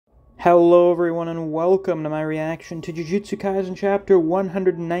Hello everyone and welcome to my reaction to Jujutsu Kaisen chapter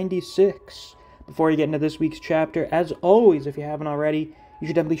 196. Before you get into this week's chapter, as always, if you haven't already, you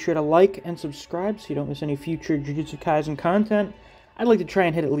should definitely be sure to like and subscribe so you don't miss any future Jujutsu Kaisen content. I'd like to try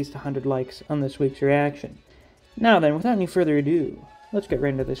and hit at least 100 likes on this week's reaction. Now then, without any further ado, let's get right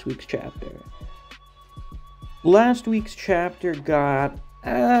into this week's chapter. Last week's chapter got,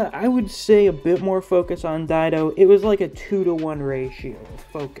 I would say, a bit more focus on Daido. It was like a 2-to-1 ratio of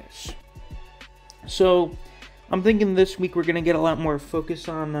focus. So, I'm thinking this week we're going to get a lot more focus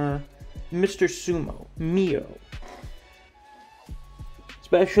on Mr. Sumo, Mio.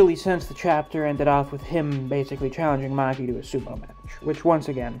 Especially since the chapter ended off with him basically challenging Maki to a sumo match. Which, once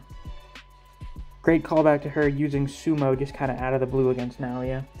again, great callback to her using sumo just kind of out of the blue against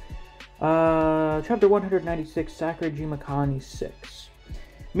Nalia. Chapter 196, Sakurajima Colony 6.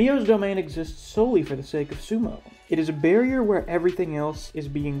 Mio's domain exists solely for the sake of sumo. It is a barrier where everything else is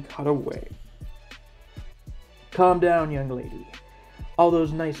being cut away. Calm down, young lady. All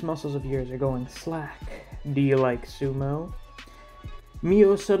those nice muscles of yours are going slack. Do you like sumo?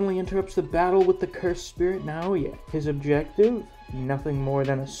 Mio suddenly interrupts the battle with the cursed spirit Naoya. His objective? Nothing more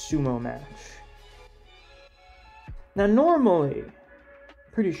than a sumo match. Now normally,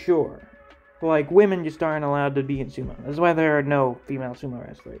 pretty sure, like, women just aren't allowed to be in sumo. That's why there are no female sumo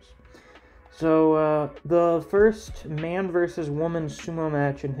wrestlers. So, the first man versus woman sumo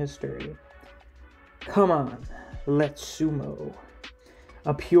match in history. Come on, let's sumo.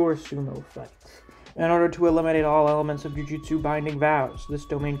 A pure sumo fight. In order to eliminate all elements of Jujutsu binding vows, this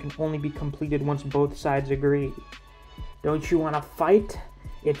domain can only be completed once both sides agree. Don't you want to fight?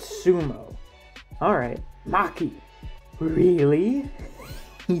 It's sumo. Alright, Maki. Really?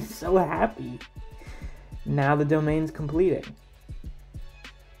 He's so happy. Now the domain's completing.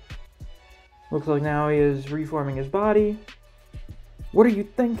 Looks like now he is reforming his body. What are you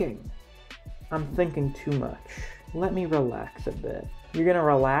thinking? I'm thinking too much. Let me relax a bit. You're gonna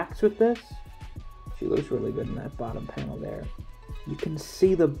relax with this? She looks really good in that bottom panel there. You can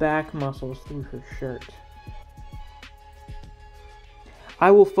see the back muscles through her shirt.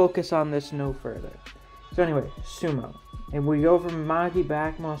 I will focus on this no further. So anyway, sumo. And we go from Maki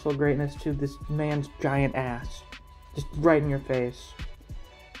back muscle greatness to this man's giant ass. Just right in your face.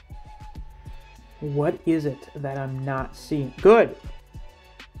 What is it that I'm not seeing? Good!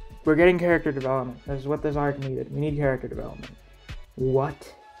 We're getting character development. This is what this arc needed. We need character development.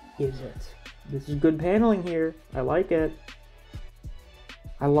 What is it? This is good paneling here. I like it.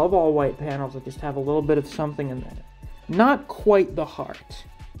 I love all white panels that just have a little bit of something in there. Not quite the heart.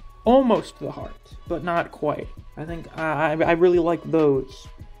 Almost the heart, but not quite. I think I really like those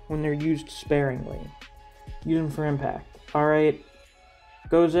when they're used sparingly. Use them for impact. Alright.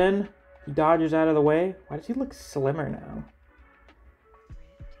 Goes in. He dodges out of the way. Why does he look slimmer now?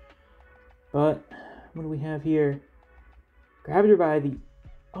 But, what do we have here? Grabbed her by the...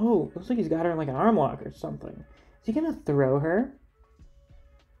 Oh, looks like he's got her in like an arm lock or something. Is he gonna throw her?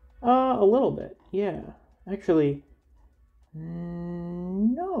 A little bit. Yeah. Actually...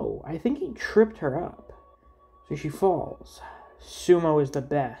 No, I think he tripped her up. So she falls. Sumo is the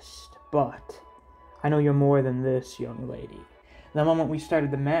best, but I know you're more than this, young lady. The moment we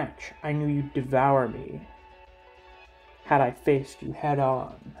started the match, I knew you'd devour me. Had I faced you head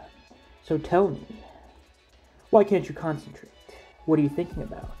on. So tell me, why can't you concentrate? What are you thinking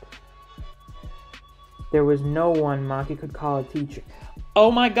about? There was no one Maki could call a teacher.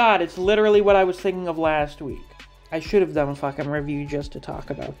 Oh my god, it's literally what I was thinking of last week. I should have done a fucking review just to talk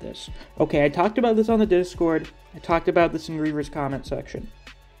about this. Okay, I talked about this on the Discord. I talked about this in Reaver's comment section.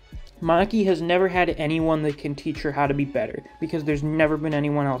 Maki has never had anyone that can teach her how to be better, because there's never been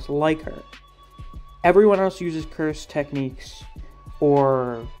anyone else like her. Everyone else uses cursed techniques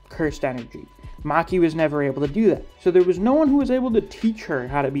or cursed energy. Maki was never able to do that. So there was no one who was able to teach her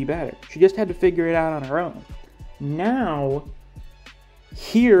how to be better. She just had to figure it out on her own. Now,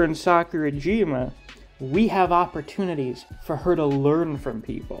 here in Sakurajima, we have opportunities for her to learn from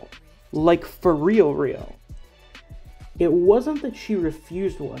people. Like, for real. It wasn't that she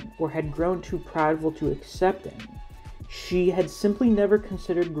refused one, or had grown too prideful to accepting. She had simply never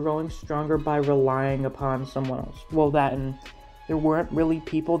considered growing stronger by relying upon someone else. Well, that and there weren't really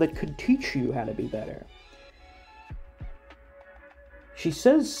people that could teach you how to be better. She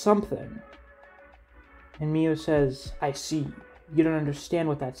says something, and Mio says, I see. You don't understand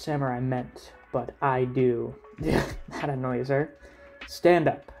what that samurai meant. But I do. That annoys her. Stand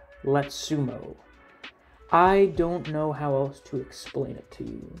up. Let's sumo. I don't know how else to explain it to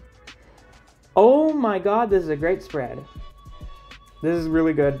you. Oh my god, this is a great spread. This is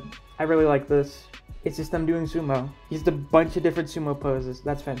really good. I really like this. It's just them doing sumo. Just a bunch of different sumo poses.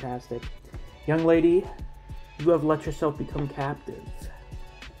 That's fantastic. Young lady, you have let yourself become captive.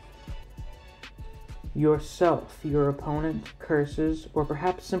 Yourself, your opponent, curses, or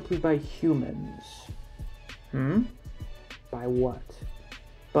perhaps simply by humans. By what?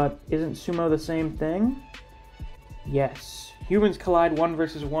 But isn't sumo the same thing? Yes. Humans collide 1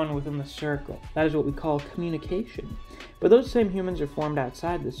 versus 1 within the circle. That is what we call communication. But those same humans are formed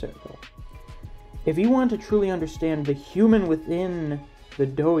outside the circle. If you want to truly understand the human within the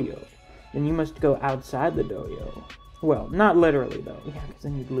dojo, then you must go outside the dojo. Well, not literally though, yeah, because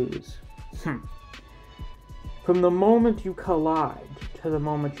then you'd lose. From the moment you collide to the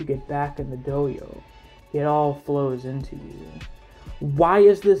moment you get back in the dojo, it all flows into you. Why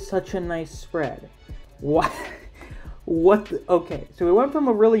is this such a nice spread? Why? Okay, so we went from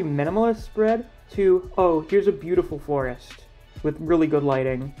a really minimalist spread to, oh, here's a beautiful forest with really good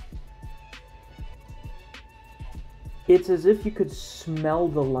lighting. It's as if you could smell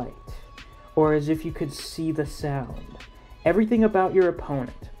the light, or as if you could see the sound. Everything about your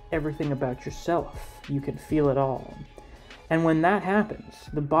opponent, everything about yourself, you can feel it all. And when that happens,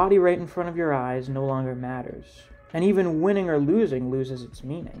 the body right in front of your eyes no longer matters. And even winning or losing loses its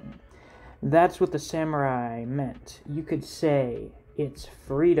meaning. That's what the samurai meant. You could say it's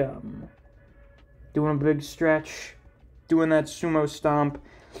freedom. Doing a big stretch, doing that sumo stomp.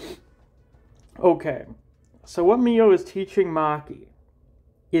 Okay, so what Mio is teaching Maki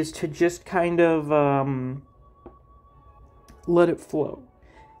is to just kind of let it flow.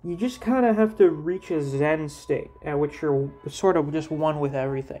 You just kind of have to reach a zen state at which you're sort of just one with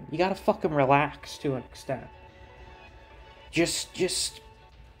everything. You gotta fucking relax to an extent. Just...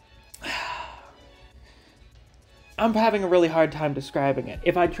 I'm having a really hard time describing it.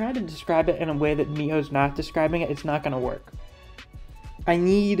 If I try to describe it in a way that Mio's not describing it, it's not gonna work. I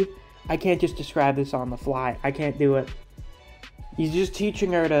can't just describe this on the fly. I can't do it. He's just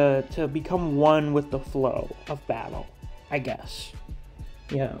teaching her to become one with the flow of battle, I guess.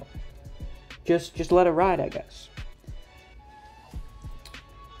 You know, just let it ride, I guess.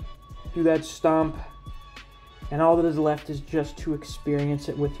 Do that stomp, and all that is left is just to experience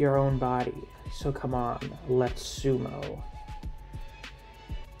it with your own body. So come on, let's sumo.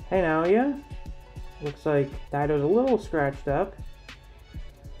 Hey now, yeah? Looks like Daido's a little scratched up.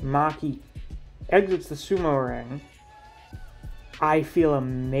 Maki exits the sumo ring. I feel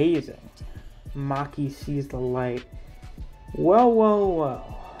amazing. Maki sees the light. Well, well,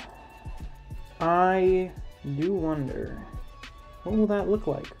 well. I do wonder, what will that look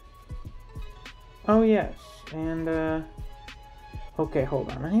like? Oh, yes, and, okay,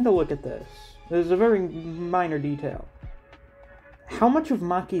 hold on, I need to look at this. There's a very minor detail. How much of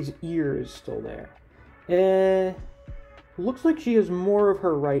Maki's ear is still there? Looks like she has more of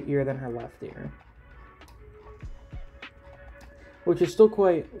her right ear than her left ear. Which is still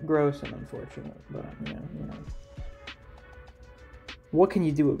quite gross and unfortunate, but, you know. What can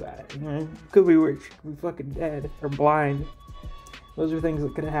you do about it? You know, could be worse. Could be fucking dead or blind. Those are things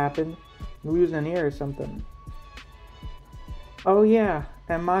that could have happened. Losing an ear or something. Oh yeah,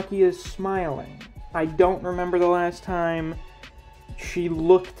 and Maki is smiling. I don't remember the last time she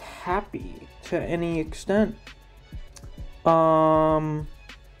looked happy to any extent. Like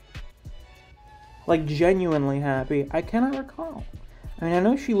genuinely happy. I cannot recall. I mean, I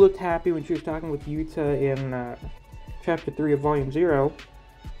know she looked happy when she was talking with Yuta in Chapter 3 of Volume 0,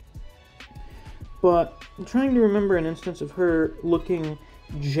 but I'm trying to remember an instance of her looking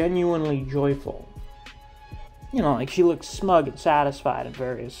genuinely joyful. You know, like she looks smug and satisfied in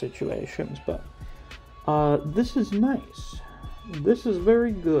various situations, but this is nice. This is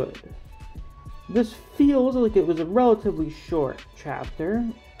very good. This feels like it was a relatively short chapter.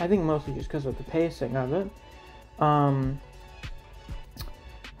 I think mostly just because of the pacing of it.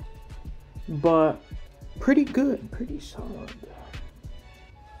 But pretty good, pretty solid.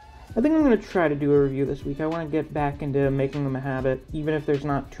 I think I'm going to try to do a review this week. I want to get back into making them a habit, even if there's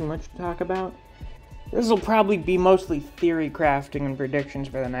not too much to talk about. This will probably be mostly theory crafting and predictions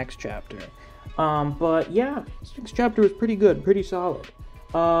for the next chapter. But yeah, this next chapter was pretty good, pretty solid.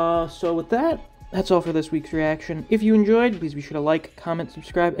 So with that, that's all for this week's reaction. If you enjoyed, please be sure to like, comment,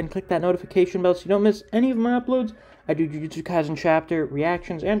 subscribe, and click that notification bell so you don't miss any of my uploads. I do Jujutsu Kaisen chapter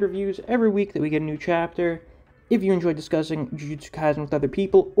reactions and reviews every week that we get a new chapter. If you enjoy discussing Jujutsu Kaisen with other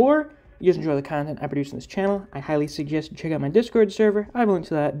people, or you just enjoy the content I produce on this channel, I highly suggest you check out my Discord server. I have a link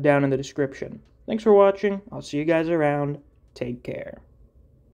to that down in the description. Thanks for watching. I'll see you guys around. Take care.